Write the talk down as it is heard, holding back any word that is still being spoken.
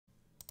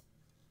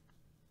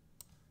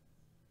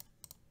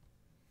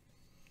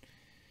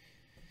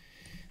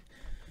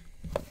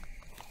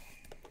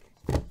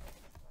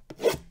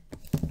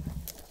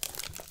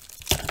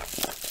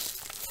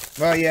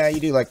Well, yeah, you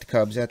do like the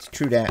Cubs. That's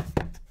true that.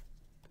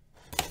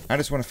 I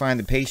just want to find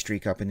the pastry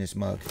cup in this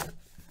mug.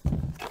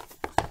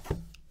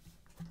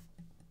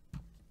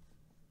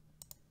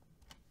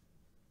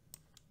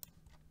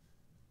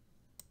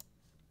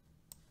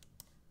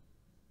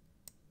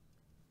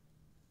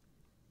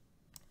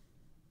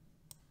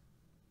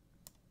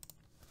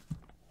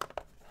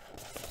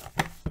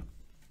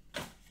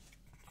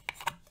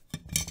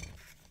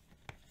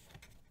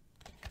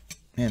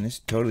 Man, this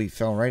totally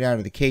fell right out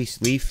of the case,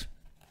 Leaf.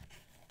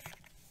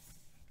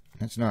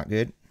 That's not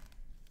good.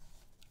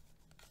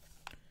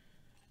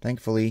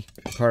 Thankfully,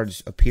 the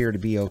cards appear to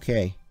be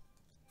okay.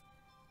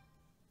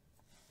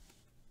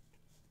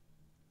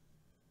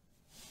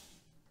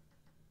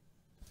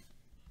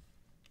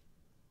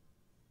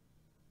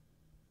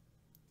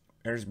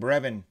 There's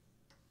Brevin.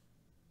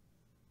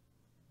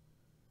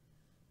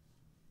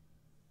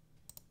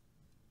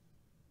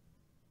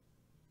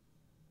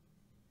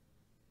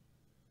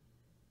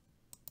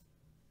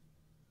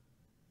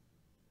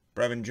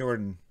 Brevin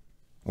Jordan.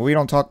 Well, we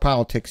don't talk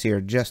politics here.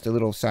 Just a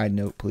little side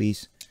note,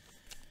 please.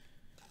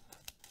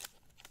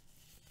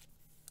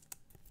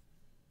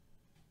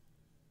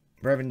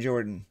 Brevin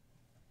Jordan.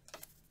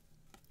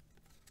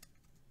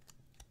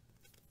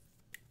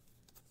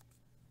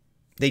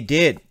 They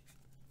did.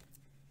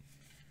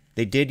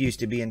 They did used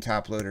to be in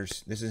top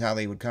loaders. This is how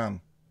they would come.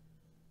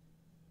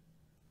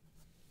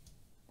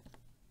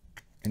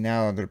 And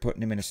now they're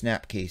putting them in a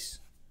snap case.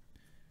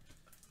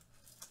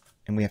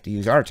 And we have to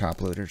use our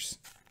top loaders.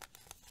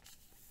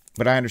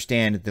 But I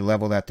understand at the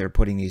level that they're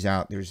putting these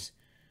out,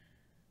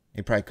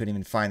 they probably couldn't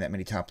even find that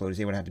many top loaders.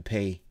 They would have to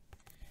pay.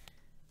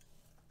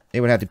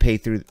 They would have to pay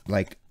through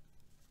like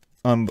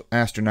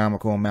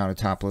astronomical amount of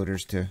top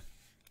loaders to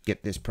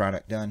get this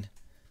product done,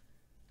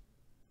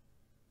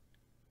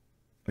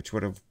 which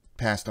would have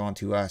passed on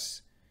to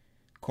us.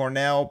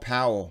 Cornell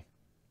Powell.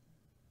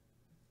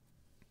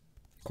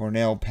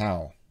 Cornell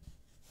Powell.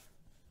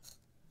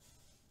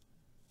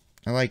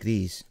 I like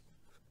these.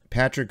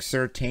 Patrick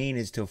Surtain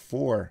is to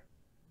 4.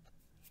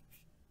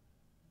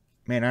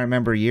 Man, I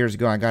remember years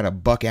ago I got a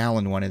Buck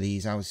Allen one of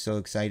these. I was so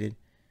excited.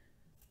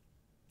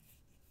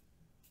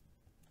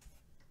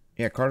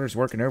 Yeah, Carter's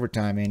working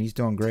overtime, man. He's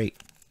doing great.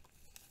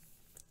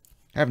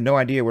 I have no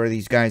idea where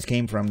these guys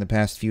came from the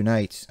past few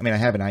nights. I mean, I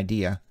have an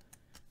idea.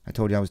 I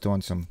told you I was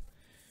doing some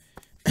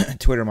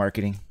Twitter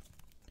marketing.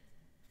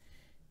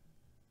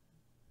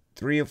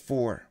 3 of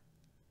 4.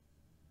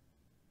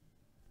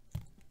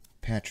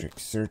 Patrick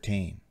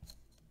Surtain.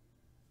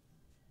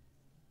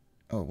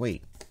 Oh,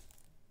 wait.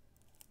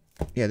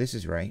 Yeah, this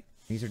is right.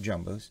 These are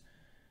jumbos.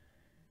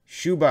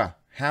 Shuba,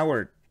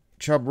 Howard,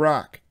 Chubb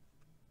Rock.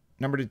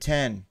 Number to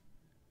 10.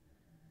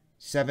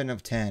 7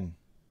 of 10.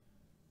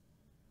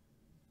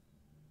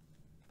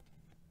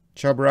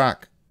 Chubb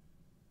Rock.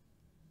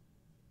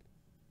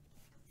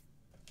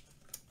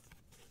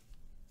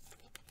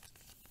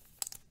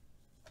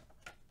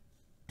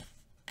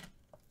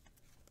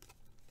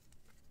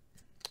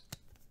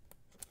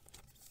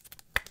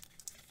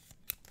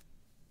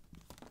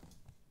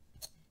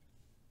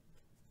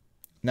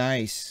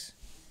 Nice.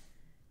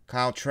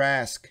 Kyle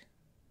Trask.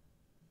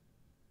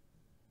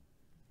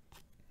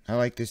 I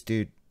like this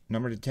dude.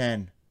 Number to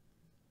 10.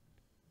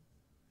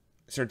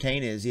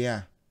 Surtain is,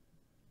 yeah.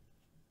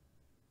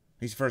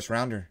 He's a first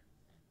rounder.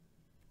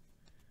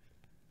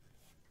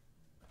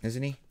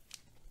 Isn't he?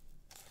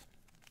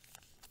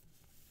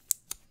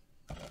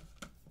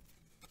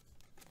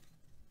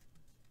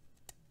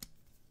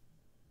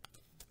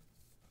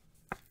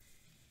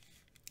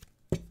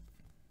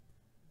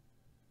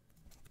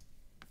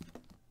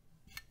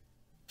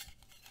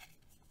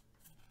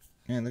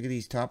 Man, look at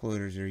these top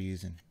loaders they're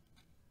using.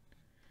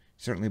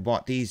 Certainly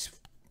bought these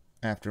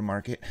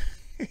aftermarket.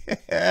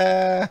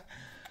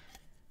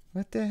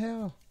 What the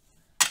hell?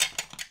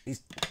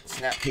 These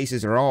snap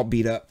cases are all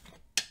beat up.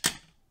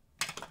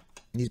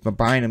 He's been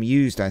buying them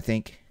used, I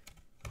think.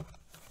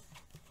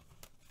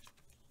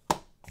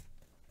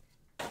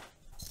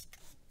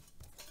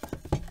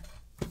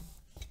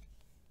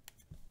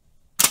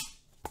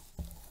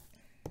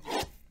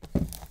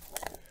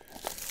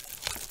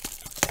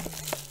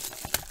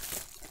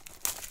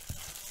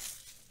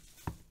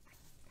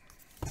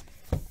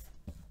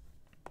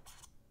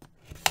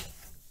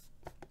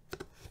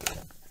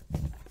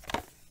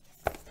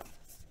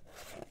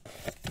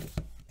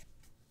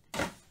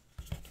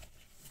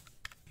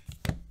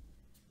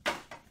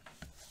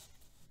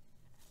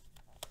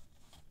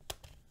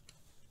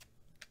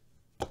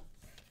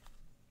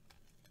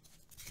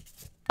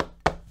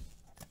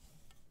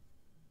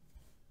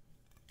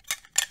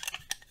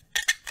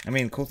 I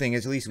mean, the cool thing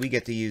is at least we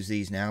get to use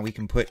these now. We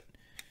can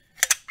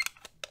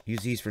use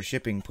these for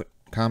shipping, put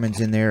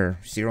commons in there, or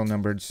serial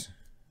numbers.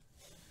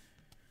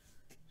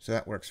 So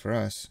that works for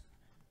us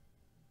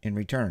in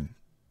return.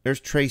 There's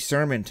Trey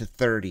Sermon to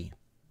 30.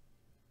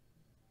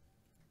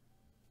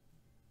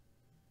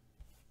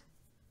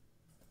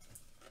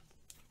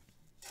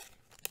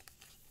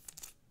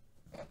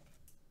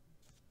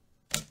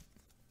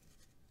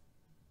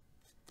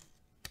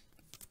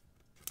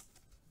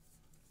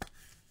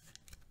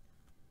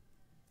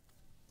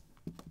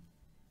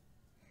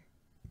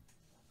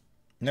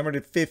 Number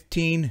to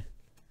 15,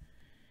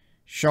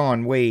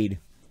 Shaun Wade.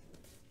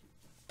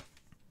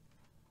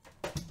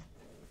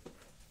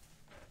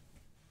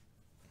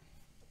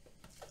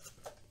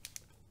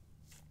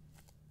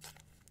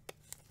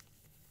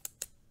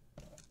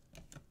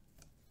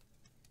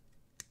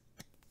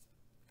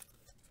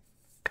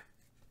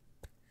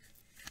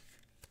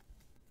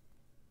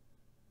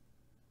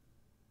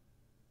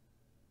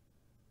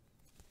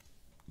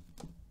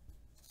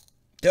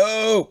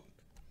 Dope.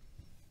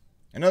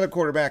 Another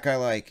quarterback I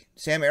like,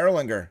 Sam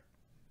Erlanger.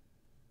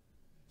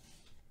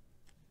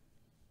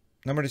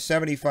 Number to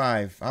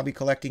 75. I'll be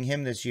collecting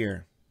him this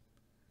year.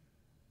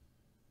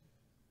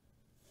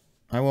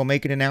 I will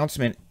make an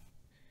announcement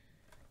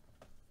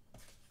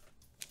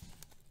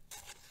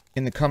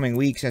in the coming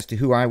weeks as to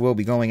who I will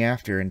be going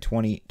after in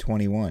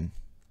 2021.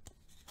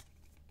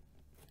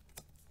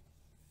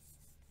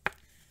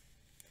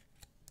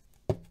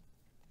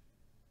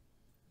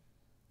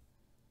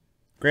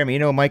 Grammy, you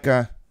know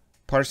Micah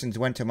Parsons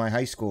went to my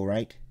high school,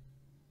 right?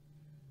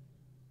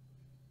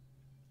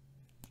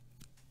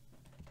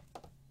 I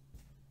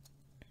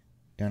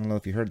don't know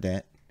if you heard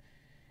that.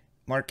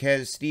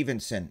 Marquez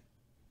Stevenson.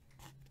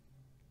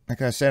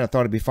 Like I said, I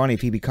thought it'd be funny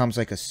if he becomes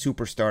like a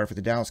superstar for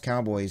the Dallas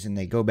Cowboys and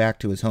they go back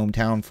to his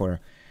hometown for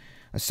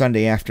a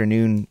Sunday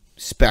afternoon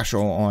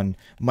special on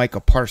Micah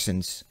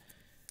Parsons.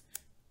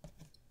 And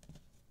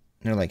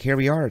they're like, here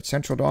we are at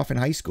Central Dauphin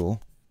High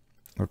School,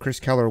 where Chris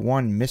Keller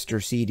won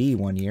Mr. CD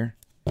one year.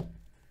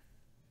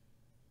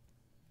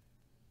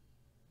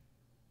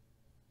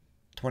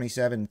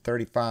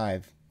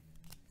 27-35.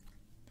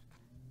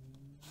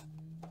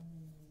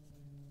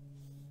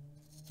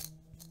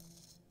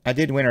 I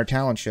did win our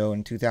talent show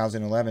in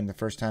 2011, the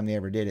first time they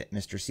ever did it,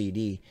 Mr.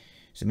 CD.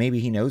 So maybe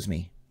he knows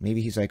me.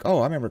 Maybe he's like, oh,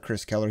 I remember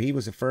Chris Keller. He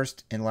was the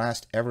first and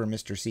last ever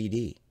Mr.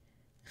 CD.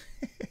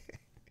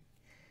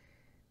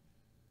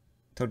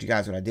 Told you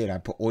guys what I did. I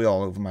put oil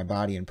all over my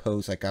body and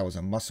posed like I was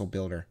a muscle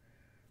builder.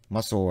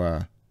 What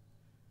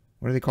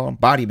do they call them?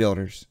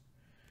 Bodybuilders.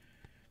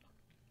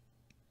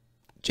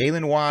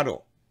 Jalen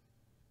Waddle.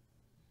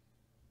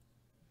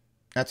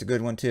 That's a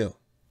good one, too.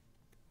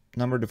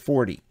 Number to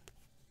 40.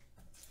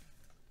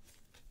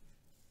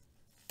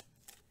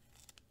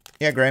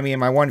 Yeah, Grammy, in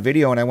my one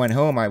video when I went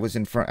home, I was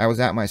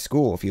at my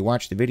school. If you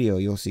watch the video,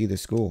 you'll see the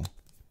school.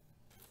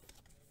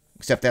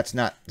 Except that's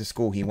not the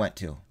school he went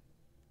to.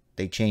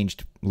 They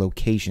changed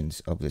locations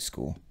of the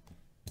school.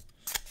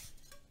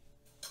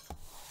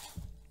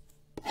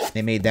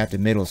 They made that the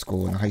middle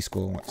school, and the high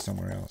school went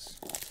somewhere else.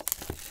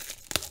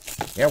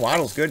 Yeah,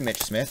 Waddle's good,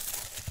 Mitch Smith.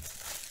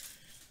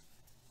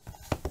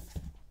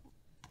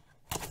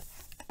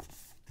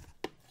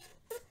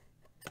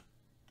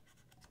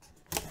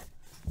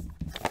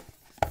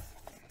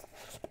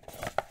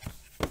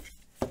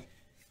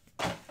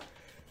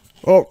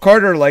 Oh,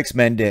 Carter likes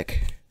Mendick.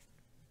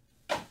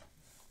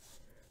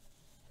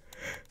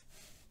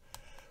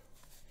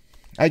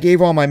 I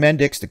gave all my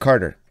Mendicks to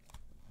Carter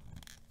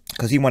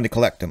because he wanted to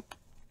collect them.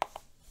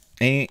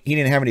 And he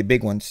didn't have any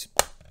big ones,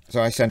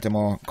 so I sent them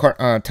all.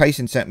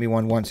 Tyson sent me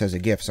one once as a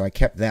gift, so I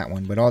kept that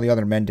one. But all the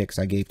other Mendicks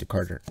I gave to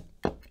Carter.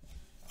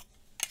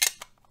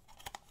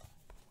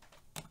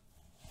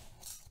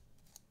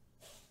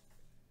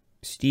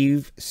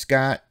 Steve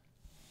Scott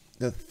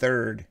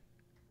III.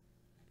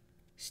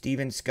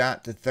 Steven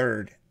Scott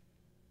III.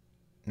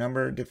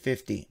 Number to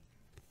 50.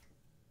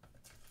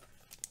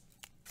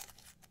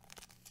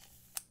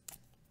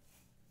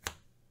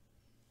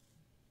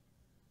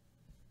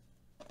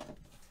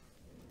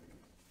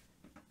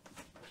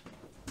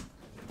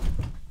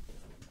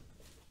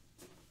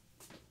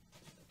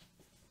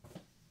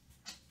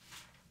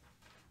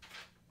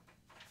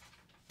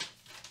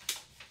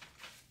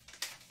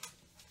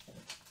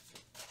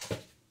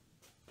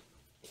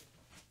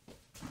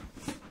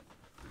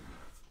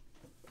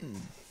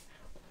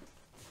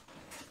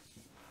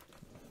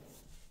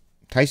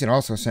 Tyson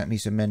also sent me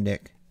some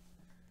Mendick.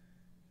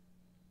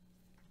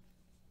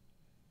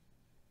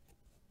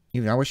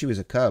 Even I wish he was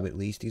a Cub at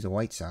least. He's a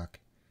White Sox.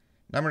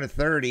 Number to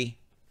 30.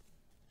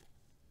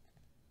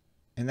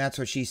 And that's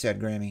what she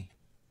said, Grammy.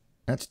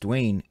 That's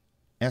Dwayne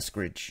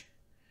Eskridge.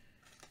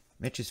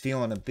 Mitch is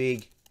feeling a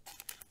big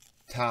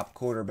top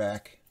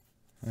quarterback.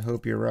 I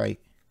hope you're right.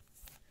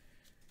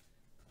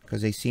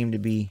 Because they seem to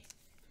be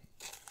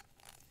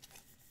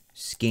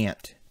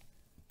scant.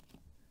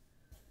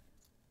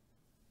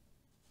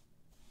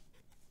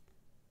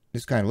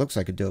 This guy looks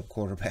like a dope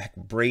quarterback.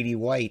 Brady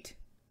White.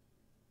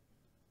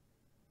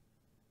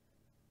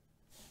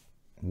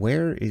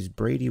 Where is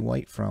Brady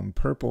White from?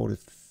 Purple to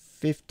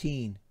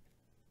 15.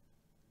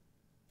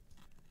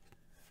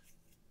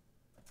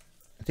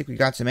 I think we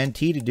got some NT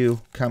to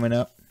do coming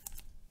up.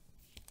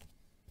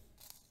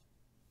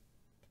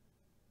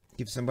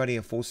 Give somebody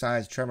a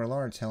full-size Trevor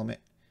Lawrence helmet.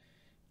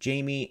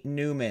 Jamie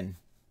Newman.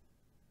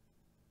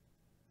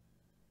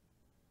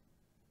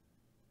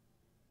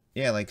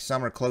 Yeah, like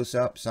some are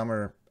close-up, some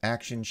are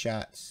action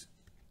shots.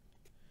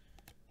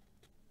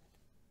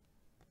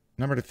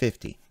 Number to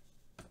 50.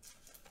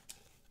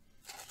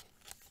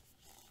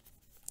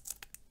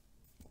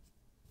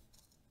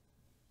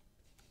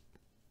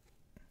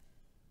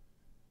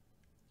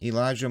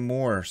 Elijah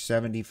Moore,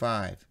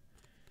 75.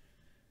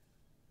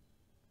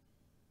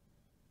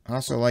 I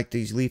also like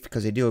these Leaf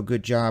because they do a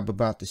good job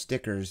about the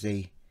stickers.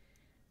 You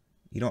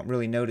don't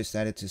really notice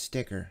that it's a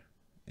sticker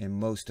in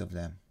most of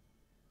them.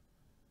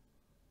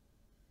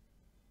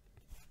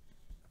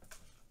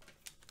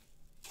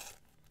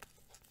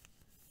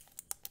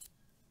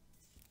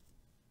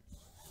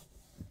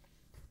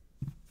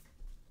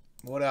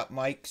 What up,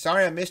 Mike?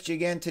 Sorry I missed you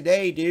again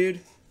today,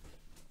 dude.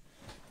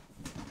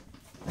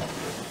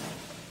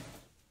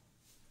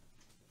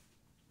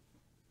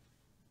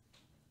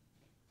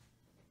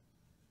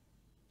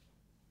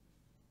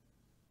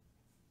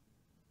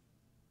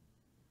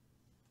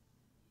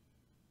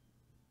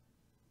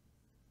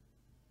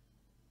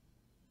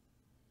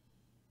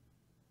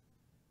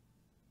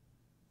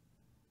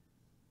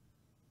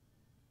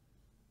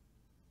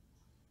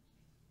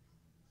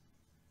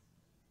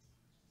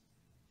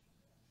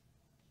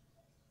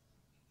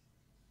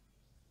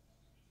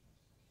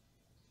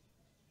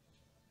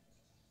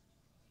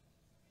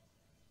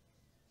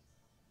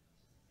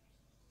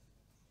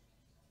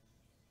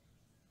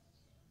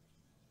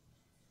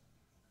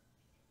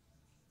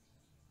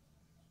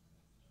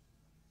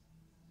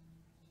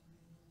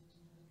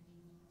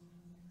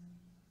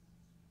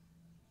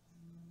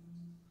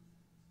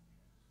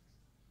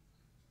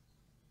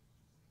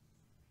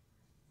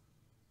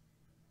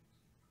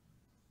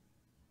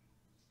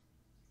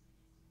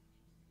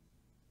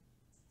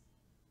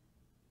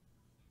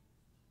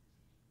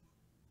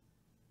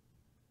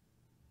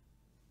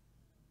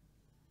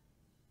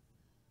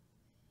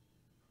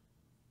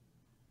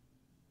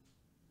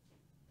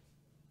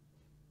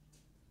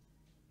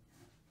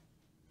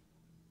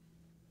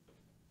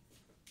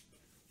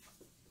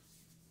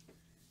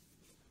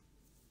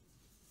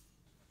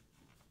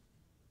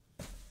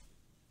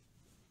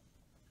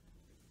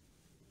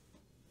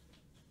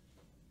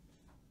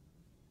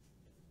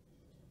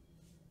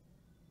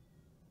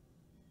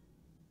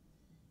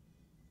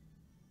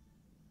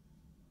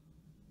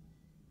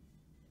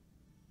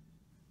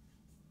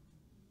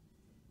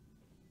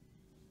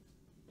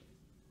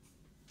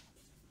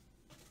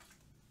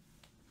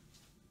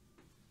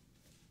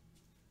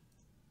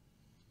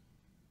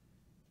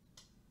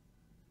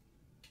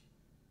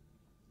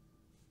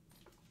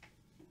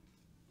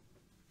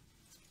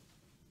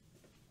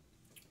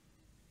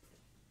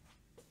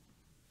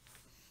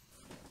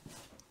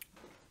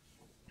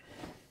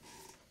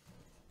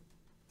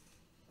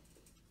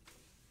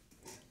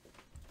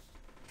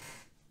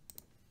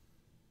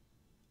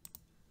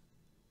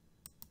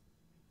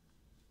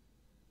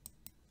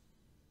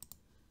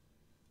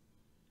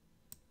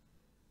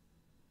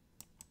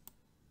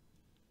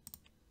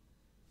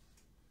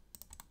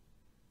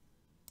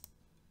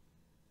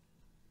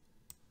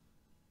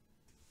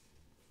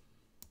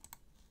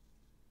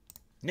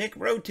 Nick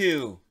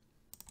Rotu.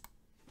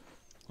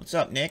 What's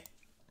up, Nick?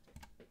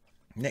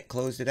 Nick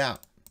closed it out.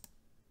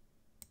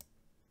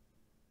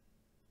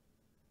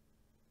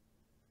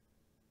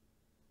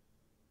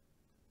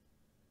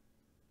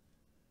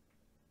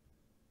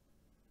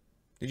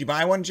 Did you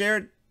buy one,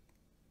 Jared?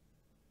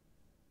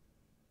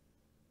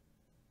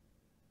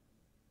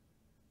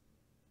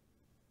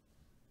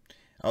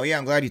 Oh, yeah,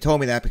 I'm glad you told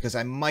me that because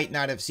I might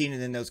not have seen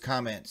it in those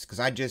comments because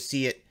I just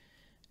see it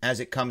as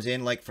it comes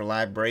in, like for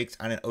live breaks.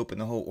 I didn't open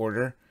the whole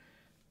order.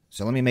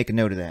 So let me make a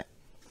note of that.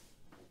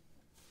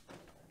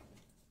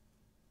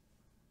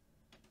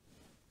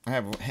 I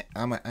have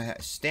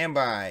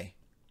standby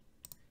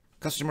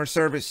customer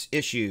service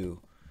issue,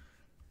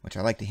 which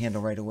I like to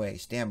handle right away.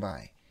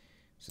 Standby.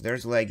 So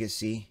there's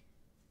Legacy.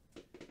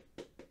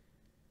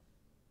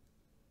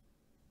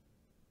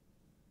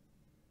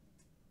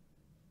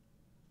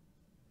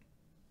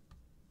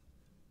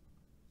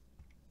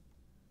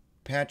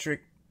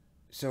 Patrick.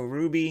 So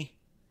Ruby.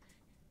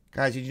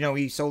 Guys, did you know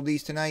we sold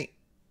these tonight?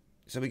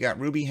 So we got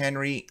Ruby,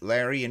 Henry,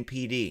 Larry, and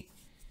PD.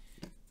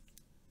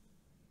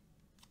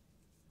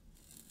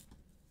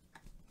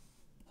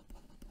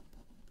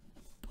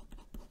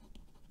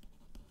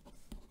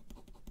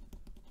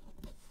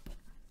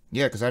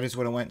 Yeah, because I just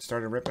would have went and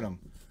started ripping them.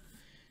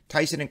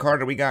 Tyson and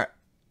Carter, we got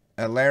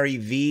a Larry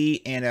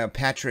V and a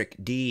Patrick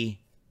D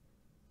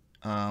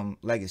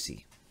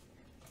Legacy.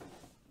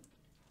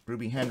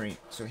 Ruby, Henry.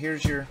 So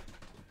here's your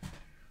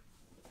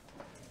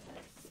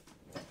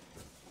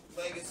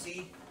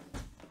Legacy.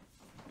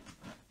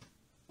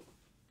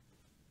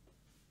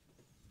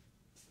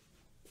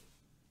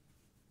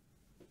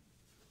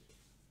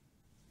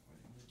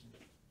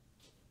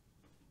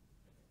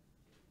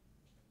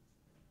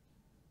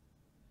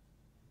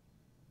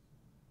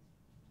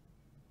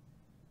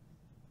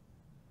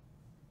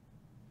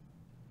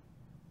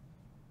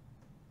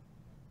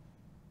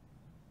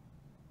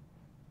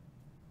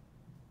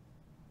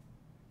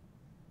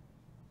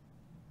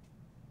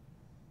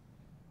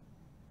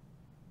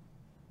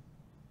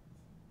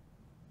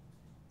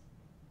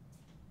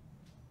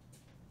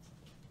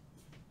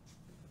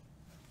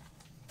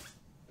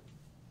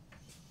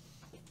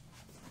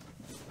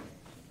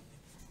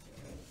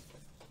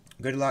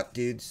 Good luck,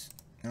 dudes.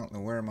 I don't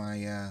know where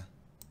my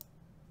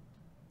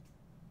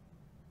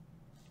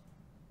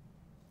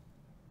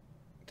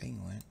thing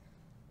went.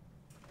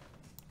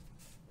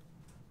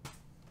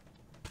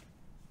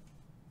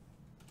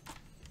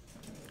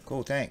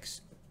 Cool,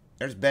 thanks.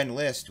 There's Ben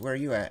List. Where are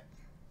you at?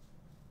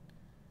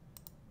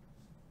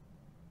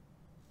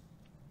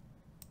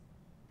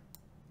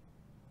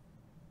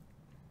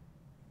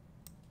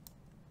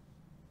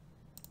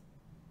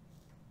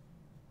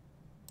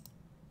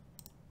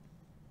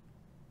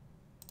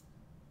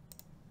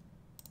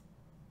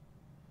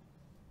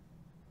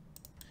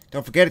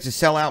 Don't forget, it's a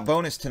sellout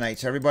bonus tonight.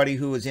 So everybody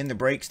who is in the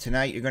breaks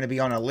tonight, you're going to be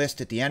on a list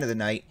at the end of the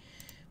night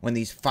when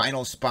these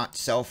final spots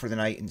sell for the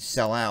night and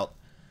sell out.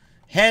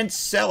 Hence,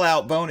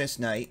 sellout bonus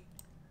night.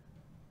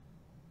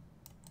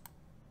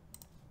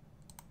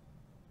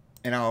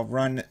 And I'll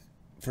run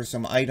for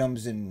some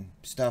items and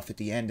stuff at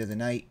the end of the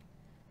night.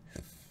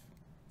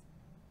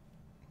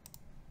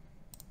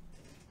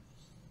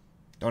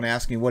 Don't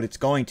ask me what it's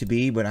going to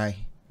be, but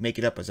I make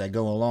it up as I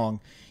go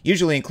along.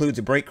 Usually includes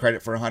a break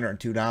credit for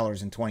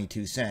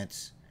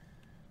 $102.22,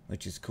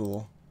 which is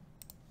cool.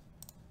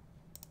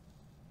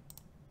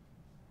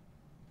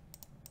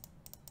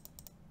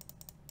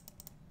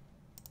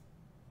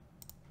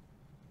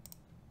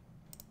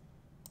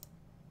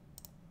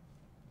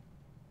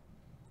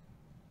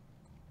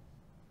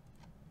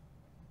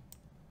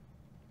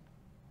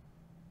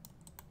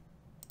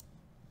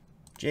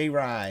 J.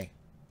 Rye.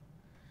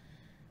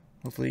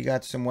 Hopefully you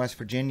got some West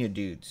Virginia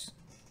dudes.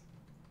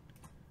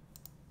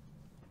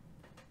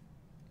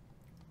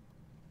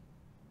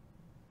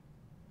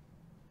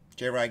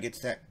 J. Rye gets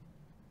that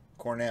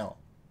Cornell.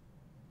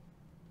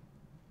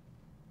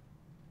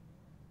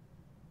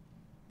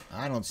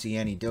 I don't see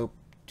any dope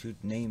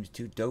names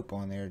too dope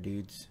on there,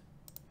 dudes.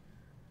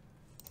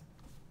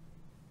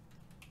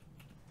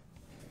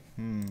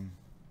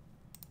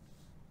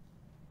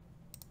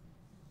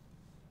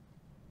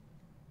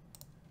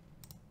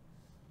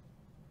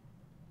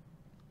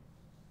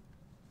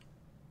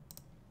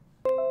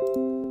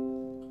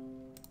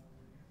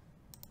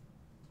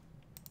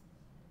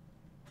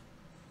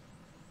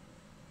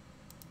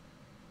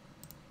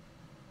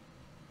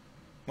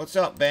 What's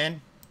up,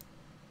 Ben?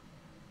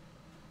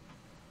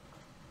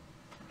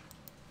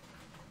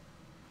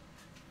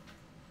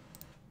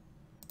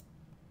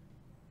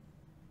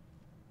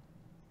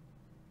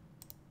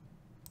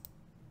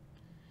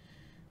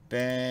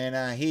 Ben,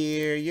 I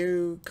hear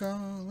you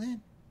calling.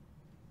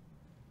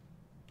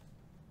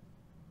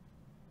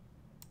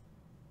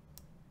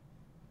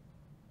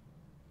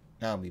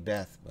 That'll be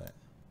Beth, but